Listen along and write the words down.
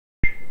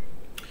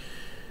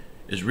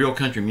Is real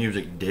country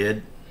music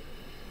dead?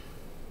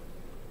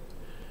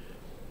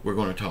 We're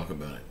going to talk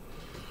about it.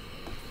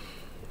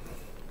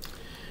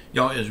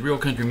 Y'all, is real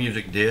country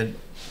music dead?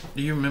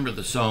 Do you remember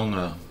the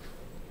song,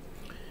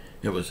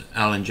 it was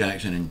Alan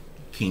Jackson and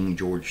King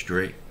George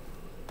Strait,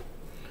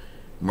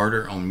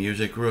 Murder on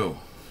Music Row?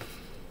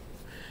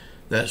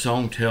 That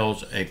song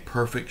tells a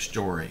perfect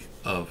story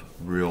of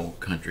real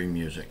country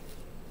music.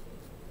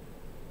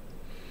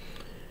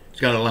 It's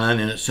got a line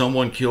in it,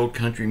 someone killed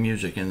country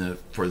music and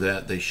for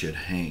that they should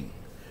hang.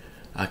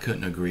 I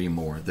couldn't agree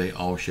more. They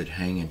all should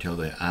hang until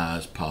their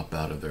eyes pop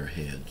out of their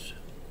heads.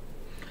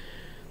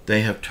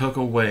 They have took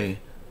away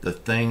the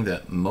thing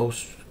that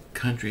most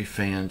country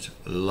fans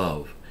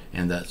love,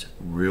 and that's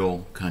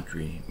real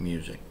country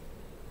music.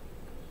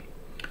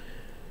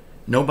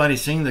 Nobody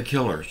seen the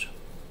Killers,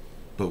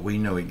 but we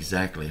know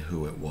exactly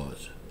who it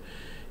was.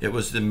 It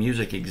was the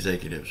music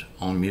executives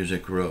on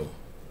Music Row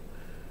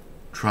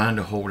trying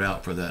to hold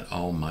out for that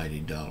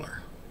almighty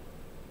dollar.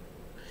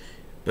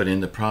 But in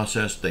the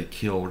process, they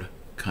killed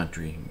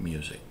country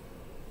music.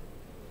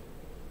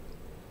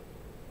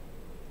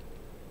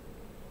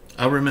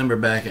 I remember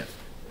back at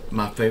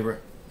my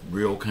favorite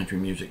real country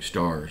music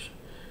stars.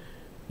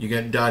 You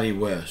got Dottie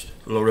West,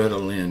 Loretta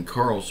Lynn,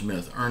 Carl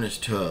Smith,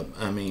 Ernest Tubb.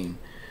 I mean,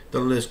 the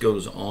list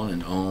goes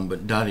on,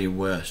 but Dottie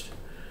West,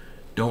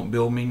 Don't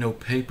Build Me No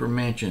Paper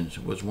Mansions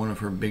was one of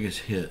her biggest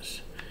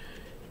hits.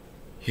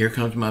 Here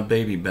Comes My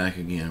Baby Back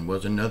Again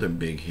was another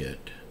big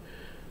hit.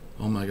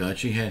 Oh my God,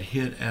 she had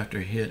hit after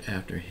hit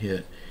after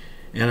hit.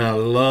 And I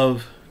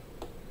love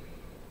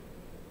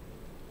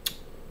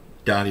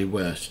Dottie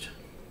West.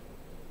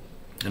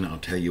 And I'll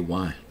tell you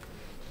why.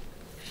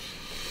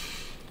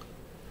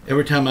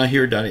 Every time I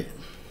hear Dottie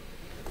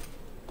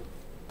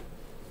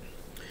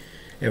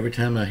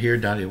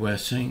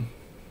West sing,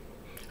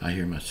 I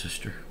hear my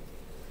sister.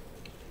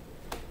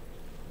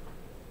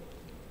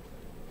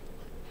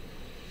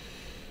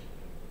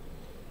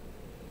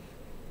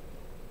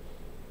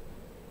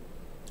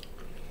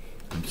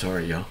 I'm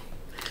sorry, y'all.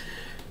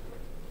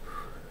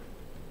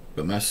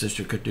 But my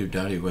sister could do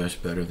Dottie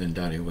West better than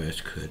Dottie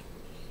West could.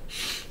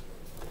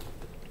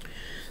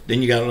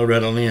 Then you got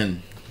Loretta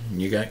Lynn.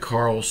 You got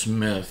Carl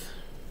Smith.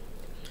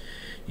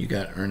 You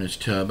got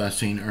Ernest Tubb. I've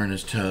seen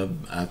Ernest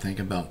Tubb, I think,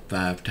 about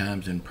 5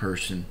 times in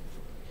person.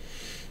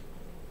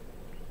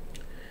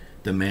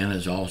 The man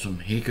is awesome.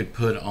 He could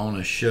put on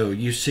a show.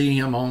 You see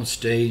him on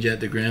stage at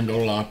the Grand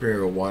Ole Opry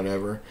or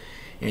whatever,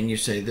 and you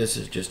say, this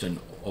is just an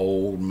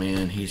old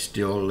man. He's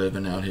still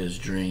living out his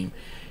dream.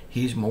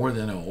 He's more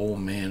than an old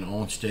man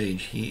on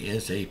stage. He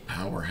is a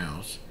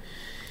powerhouse.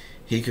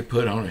 He could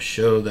put on a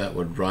show that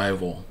would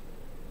rival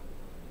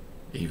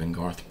even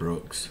Garth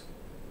Brooks.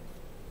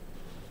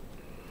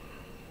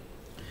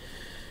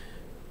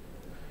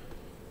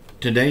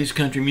 Today's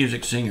country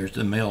music singers,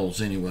 the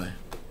males anyway,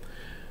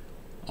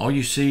 all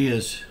you see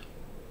is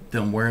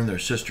them wearing their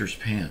sister's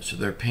pants.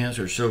 Their pants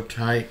are so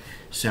tight,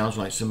 sounds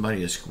like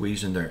somebody is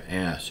squeezing their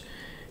ass,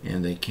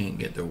 and they can't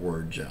get their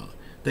words out.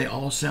 They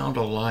all sound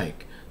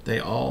alike.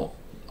 All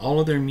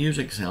of their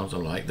music sounds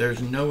alike.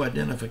 There's no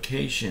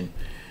identification.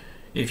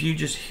 If you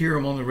just hear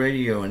them on the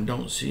radio and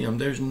don't see them,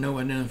 there's no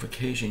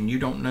identification. You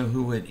don't know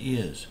who it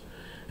is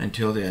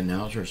until the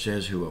announcer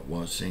says who it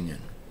was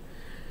singing.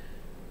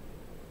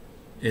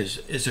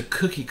 It's a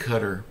cookie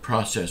cutter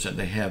process that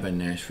they have in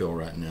Nashville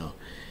right now,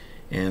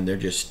 and they're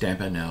just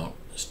stamping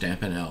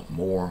out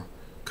more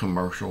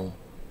commercial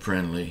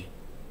friendly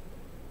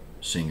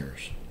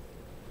singers.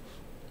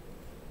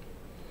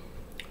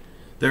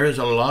 There is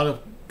a lot of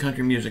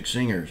country music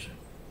singers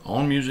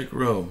on Music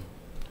Row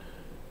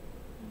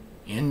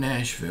in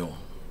Nashville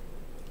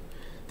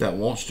that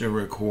wants to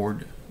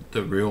record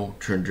the real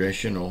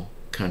traditional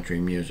country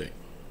music,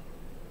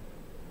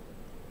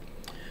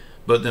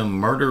 but the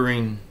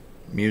murdering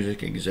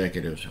music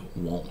executives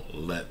won't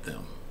let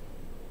them.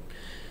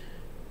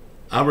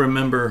 I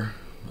remember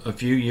a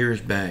few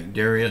years back,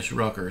 Darius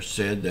Rucker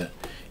said that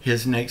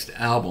his next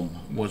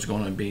album was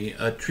going to be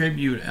a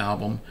tribute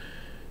album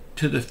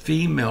to the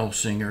female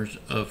singers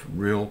of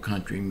real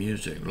country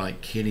music,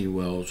 like Kitty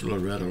Wells,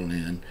 Loretta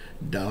Lynn,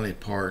 Dolly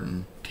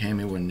Parton,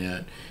 Tammy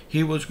Wynette.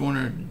 He was going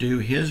to do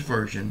his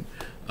version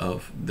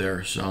of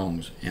their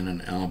songs in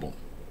an album.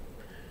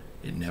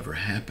 It never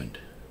happened.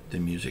 The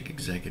music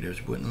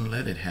executives wouldn't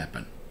let it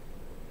happen.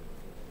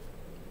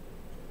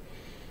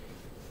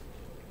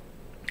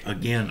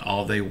 Again,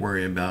 all they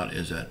worry about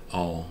is that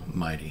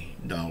almighty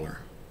dollar.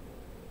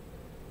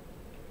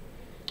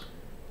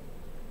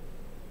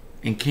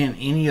 And can't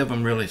any of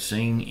them really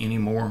sing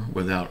anymore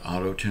without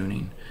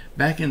auto-tuning?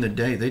 Back in the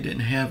day, they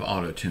didn't have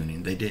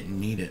auto-tuning. They didn't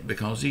need it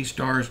because these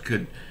stars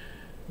could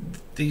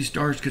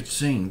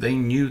sing. They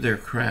knew their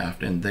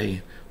craft and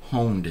they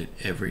honed it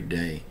every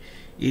day.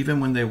 Even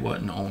when they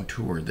wasn't on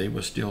tour, they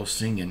were still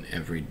singing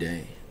every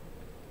day.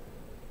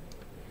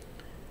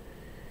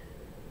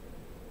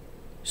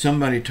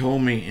 Somebody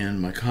told me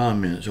in my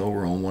comments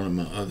over on one of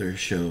my other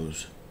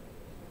shows,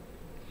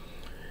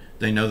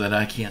 they know that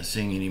I can't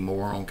sing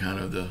anymore on kind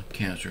of the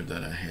cancer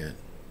that I had.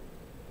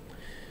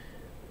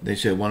 They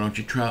said, why don't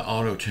you try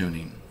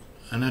auto-tuning?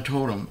 And I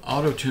told them,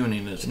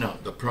 auto-tuning is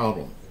not the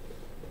problem.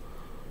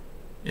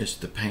 It's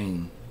the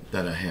pain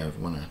that I have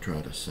when I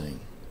try to sing.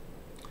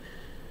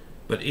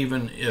 But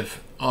even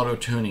if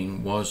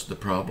auto-tuning was the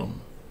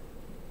problem,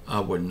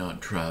 I would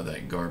not try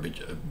that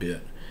garbage a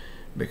bit,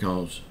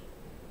 because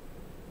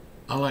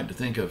I like to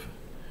think of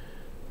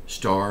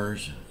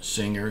stars,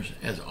 singers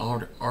as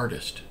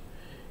artists.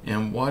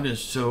 And what is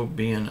so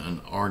being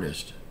an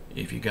artist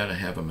if you got to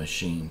have a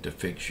machine to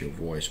fix your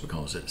voice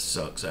because it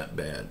sucks that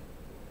bad?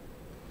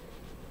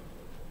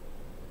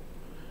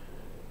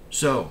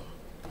 So,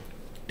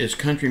 is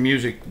country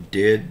music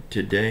dead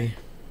today?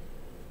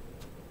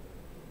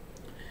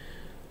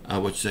 I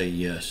would say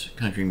yes.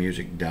 Country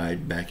music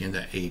died back in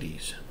the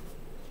 80s.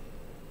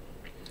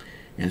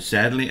 And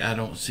sadly, I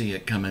don't see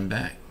it coming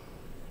back.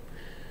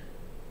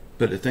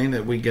 But the thing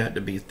that we got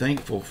to be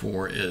thankful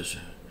for is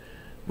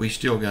we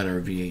still got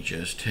our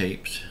VHS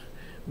tapes.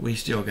 We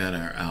still got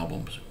our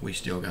albums. We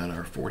still got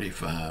our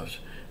 45s.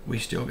 We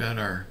still got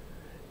our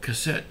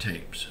cassette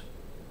tapes.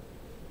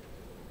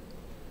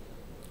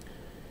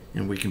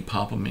 And we can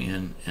pop them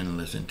in and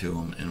listen to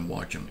them and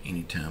watch them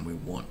anytime we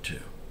want to.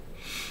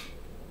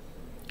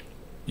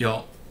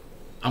 Y'all,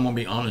 I'm going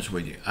to be honest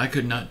with you. I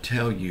could not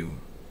tell you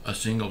a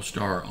single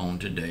star on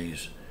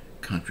today's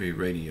country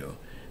radio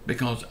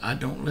because I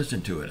don't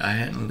listen to it. I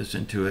hadn't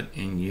listened to it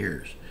in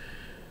years.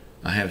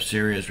 I have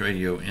Sirius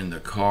radio in the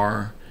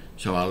car,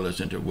 so I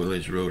listen to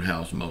Willie's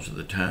Roadhouse most of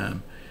the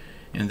time.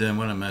 And then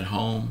when I'm at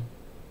home,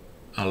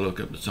 I look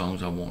up the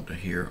songs I want to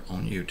hear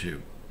on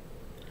YouTube.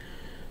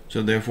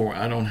 So therefore,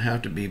 I don't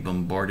have to be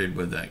bombarded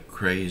with that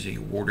crazy,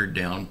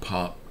 watered-down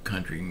pop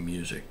country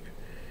music.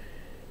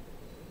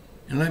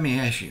 And let me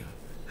ask you,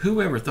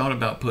 who ever thought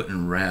about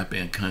putting rap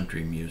in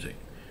country music?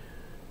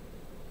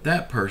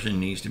 That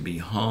person needs to be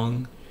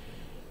hung.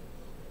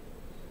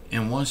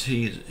 And once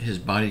his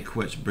body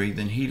quits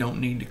breathing, he don't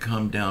need to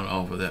come down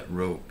off of that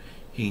rope.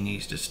 He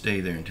needs to stay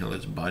there until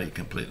his body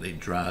completely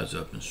dries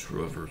up and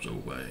shrivels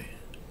away.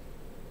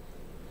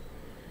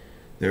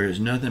 There is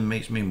nothing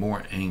makes me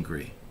more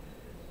angry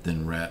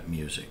than rap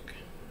music.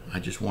 I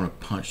just want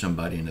to punch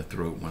somebody in the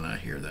throat when I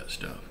hear that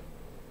stuff.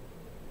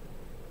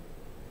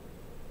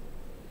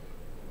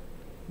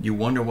 You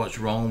wonder what's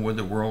wrong with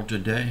the world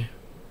today?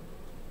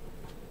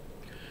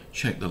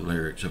 Check the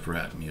lyrics of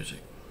rap music.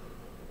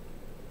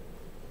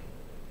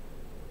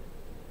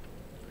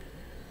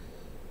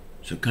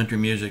 So country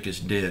music is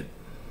dead,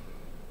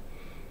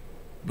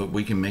 but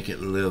we can make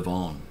it live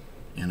on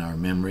in our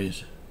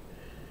memories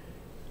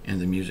and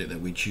the music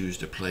that we choose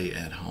to play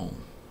at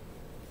home.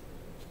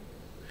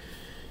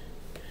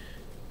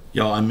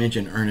 Y'all, I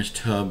mentioned Ernest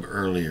Tubb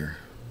earlier.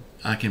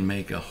 I can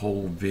make a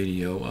whole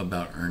video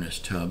about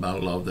Ernest Tubb. I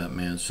love that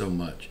man so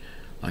much.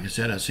 Like I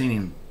said, I've seen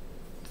him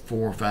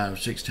 4, 5,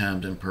 6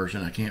 times in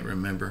person. I can't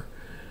remember.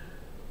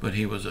 But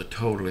he was a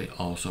totally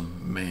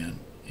awesome man.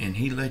 And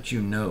he let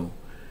you know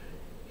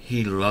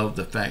he loved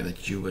the fact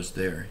that you was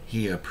there.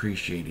 He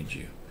appreciated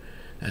you.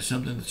 That's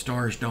something the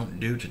stars don't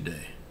do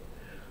today.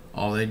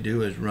 All they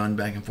do is run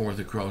back and forth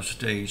across the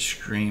stage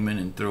screaming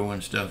and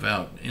throwing stuff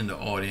out in the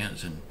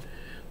audience and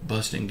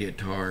busting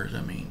guitars.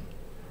 I mean,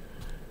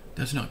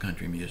 that's not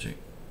country music.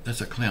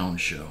 That's a clown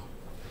show.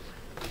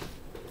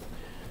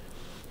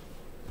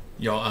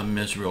 Y'all, I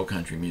miss real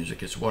country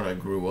music. It's what I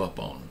grew up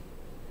on.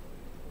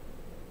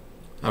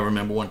 I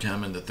remember one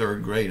time in the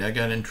 3rd grade, I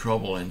got in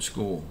trouble in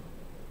school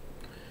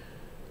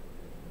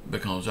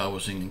because I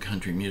was singing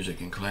country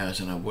music in class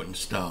and I wouldn't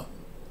stop.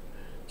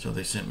 So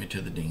they sent me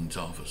to the dean's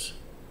office.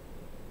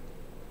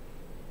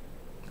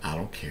 I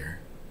don't care.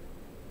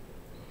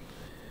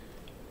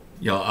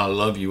 Y'all, I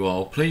love you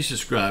all. Please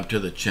subscribe to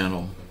the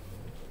channel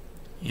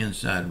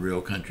Inside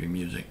Real Country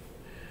Music.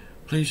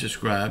 Please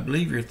subscribe,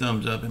 leave your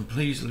thumbs up, and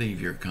please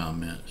leave your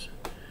comments.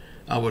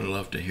 I would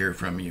love to hear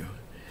from you.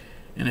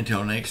 And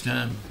until next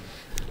time,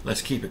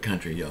 let's keep it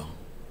country, y'all.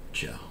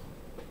 Ciao.